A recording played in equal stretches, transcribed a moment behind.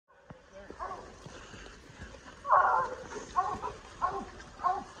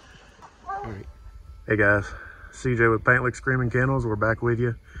Hey guys, CJ with Paint Lick Screaming Kennels. We're back with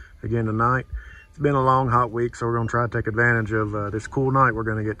you again tonight. It's been a long, hot week, so we're going to try to take advantage of this cool night we're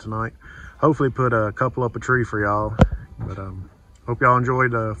going to get tonight. Hopefully put a couple up a tree for y'all. But hope y'all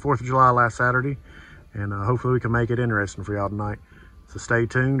enjoyed 4th of July last Saturday, and hopefully we can make it interesting for y'all tonight. So stay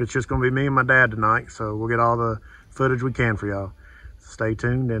tuned. It's just going to be me and my dad tonight, so we'll get all the footage we can for y'all. So stay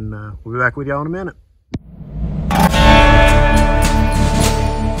tuned, and we'll be back with y'all in a minute.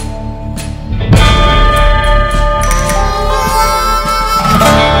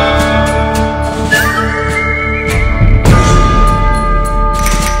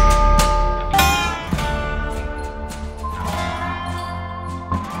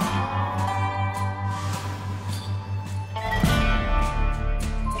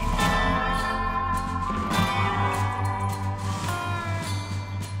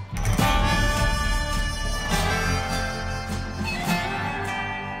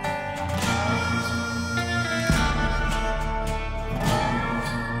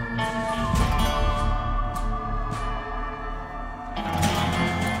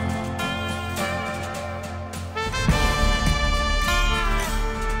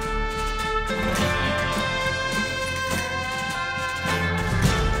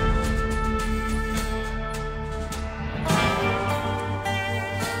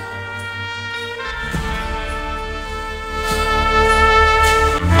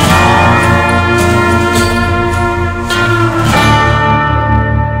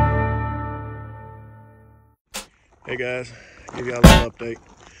 Hey guys, give y'all a little update.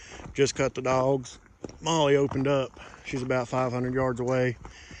 Just cut the dogs. Molly opened up. She's about 500 yards away.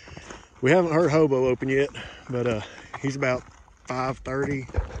 We haven't heard Hobo open yet, but he's about 5:30,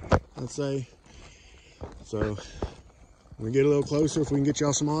 I'd say. So when we get a little closer, if we can get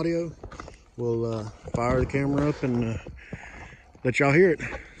y'all some audio, we'll fire the camera up and let y'all hear it.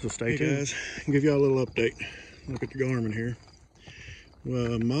 So stay tuned. Guys, I'll give y'all a little update. Look at the Garmin here.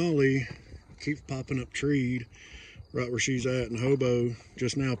 Well, Molly keeps popping up treed right where she's at, and Hobo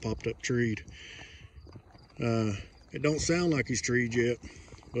just now popped up treed. It don't sound like he's treed yet,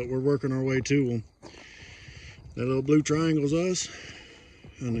 but we're working our way to him. That little blue triangle's us,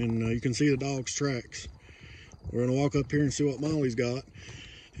 and then you can see the dog's tracks. We're gonna walk up here and see what Molly's got,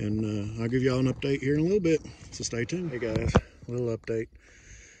 and I'll give y'all an update here in a little bit, so stay tuned. Hey guys, a little update.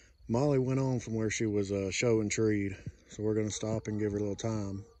 Molly went on from where she was showing treed, so we're gonna stop and give her a little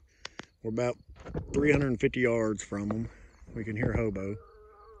time. We're about 350 yards from them. We can hear Hobo.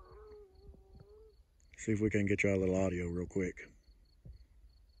 See if we can get y'all a little audio real quick.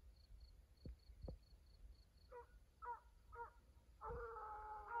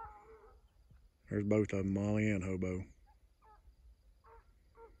 There's both of them, Molly and Hobo.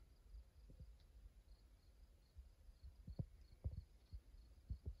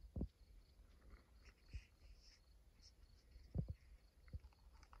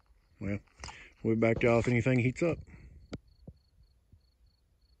 Well, we'll be back to y'all if anything heats up.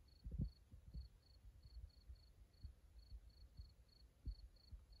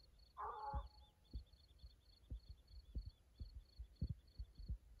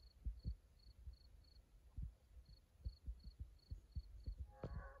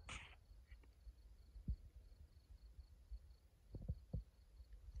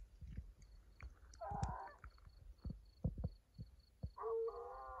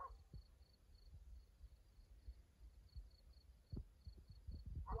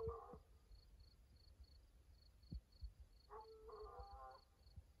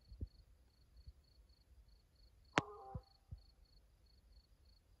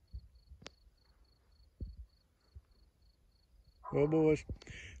 Well, boys,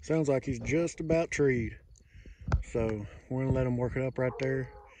 sounds like he's just about treed. So we're gonna let him work it up right there,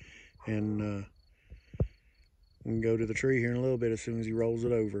 and we can go to the tree here in a little bit as soon as he rolls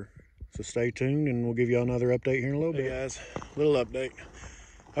it over. So stay tuned, and we'll give y'all another update here in a little bit. Hey guys, little update.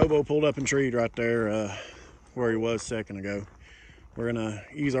 Hobo pulled up and treed right there where he was a second ago. We're gonna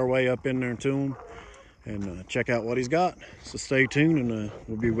ease our way up in there to him and check out what he's got. So stay tuned, and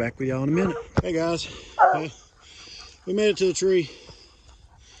we'll be back with y'all in a minute. Hey guys, we made it to the tree.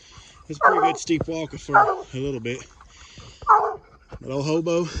 It's a pretty good steep walk for a little bit. But old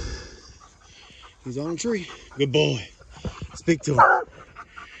Hobo, he's on the tree. Good boy. Speak to him.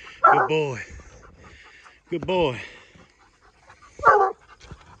 Good boy. Good boy.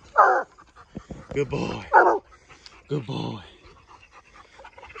 Good boy. Good boy. Good boy.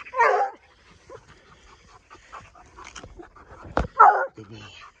 Good boy.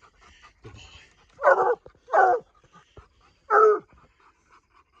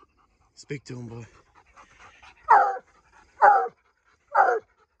 Speak to him, boy.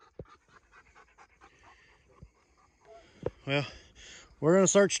 Well, we're gonna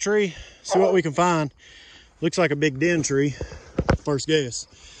search the tree, see what we can find. Looks like a big den tree, first guess.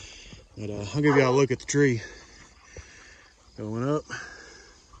 But I'll give you all a look at the tree. Going up.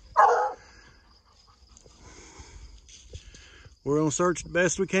 We're gonna search the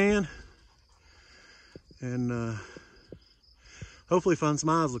best we can and hopefully find some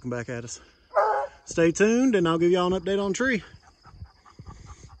eyes looking back at us. Stay tuned and I'll give y'all an update on the tree.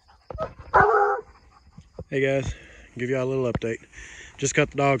 Hey guys, give y'all a little update. Just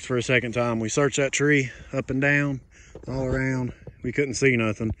cut the dogs for a second time. We searched that tree up and down, all around. We couldn't see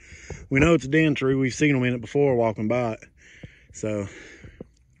nothing. We know it's a den tree. We've seen them in it before walking by it. So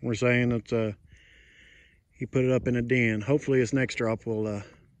we're saying that he put it up in a den. Hopefully this next drop will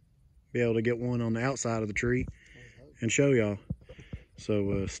be able to get one on the outside of the tree and show y'all.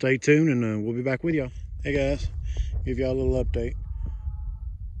 So stay tuned and we'll be back with y'all. Hey guys, give y'all a little update.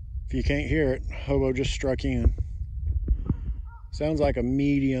 If you can't hear it, Hobo just struck in. Sounds like a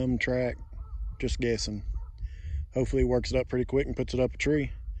medium track, just guessing. Hopefully he works it up pretty quick and puts it up a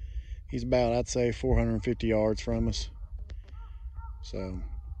tree. He's about, I'd say, 450 yards from us. So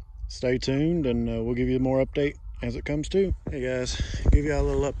stay tuned and we'll give you more update as it comes to. Hey guys, give y'all a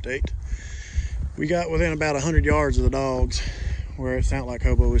little update. We got within about 100 yards of the dogs where it sounded like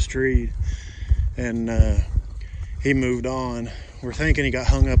Hobo was treed, and he moved on. We're thinking he got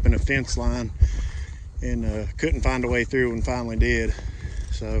hung up in a fence line and couldn't find a way through and finally did.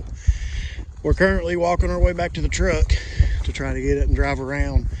 So we're currently walking our way back to the truck to try to get it and drive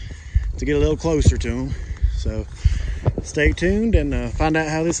around to get a little closer to him. So stay tuned and find out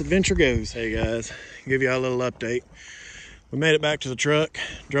how this adventure goes. Hey guys, give y'all a little update. We made it back to the truck,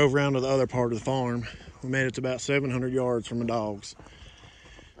 drove around to the other part of the farm. We made it to about 700 yards from the dogs.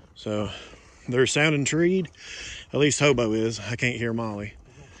 So they're sounding treed. At least Hobo is. I can't hear Molly.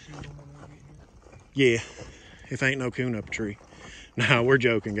 Yeah, if ain't no coon up a tree. No, we're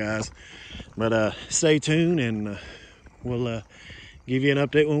joking, guys. But stay tuned and we'll give you an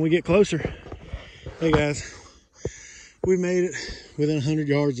update when we get closer. Hey guys, we made it within 100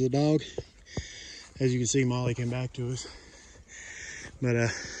 yards of the dog. As you can see, Molly came back to us. But I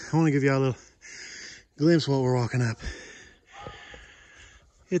want to give y'all a little glimpse while we're walking up.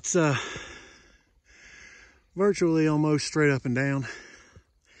 It's virtually almost straight up and down.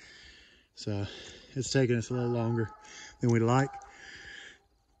 So it's taking us a little longer than we'd like.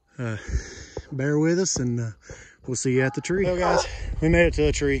 Bear with us and we'll see you at the tree. So guys, we made it to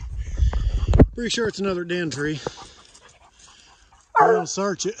the tree. Pretty sure it's another den tree. We're gonna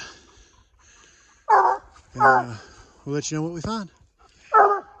search it and we'll let you know what we find.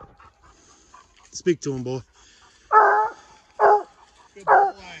 Speak to him, boy. Good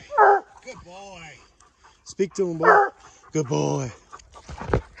boy. Good boy. Speak to him, boy. Good boy.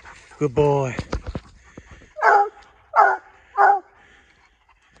 Good boy.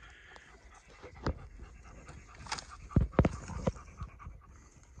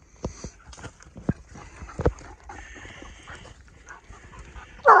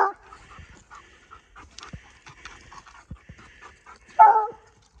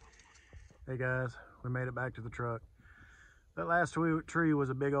 Hey guys, we made it back to the truck. That last tree was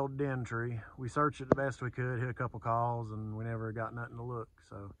a big old den tree. We searched it the best we could, hit a couple calls, and we never got nothing to look.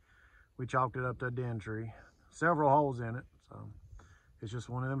 So we chalked it up to a den tree. Several holes in it, so it's just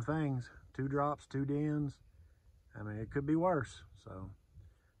one of them things. 2 drops, 2 dens. I mean, it could be worse. So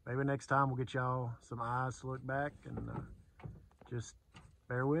maybe next time we'll get y'all some eyes to look back and just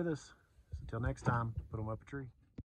bear with us. Until next time, put them up a tree.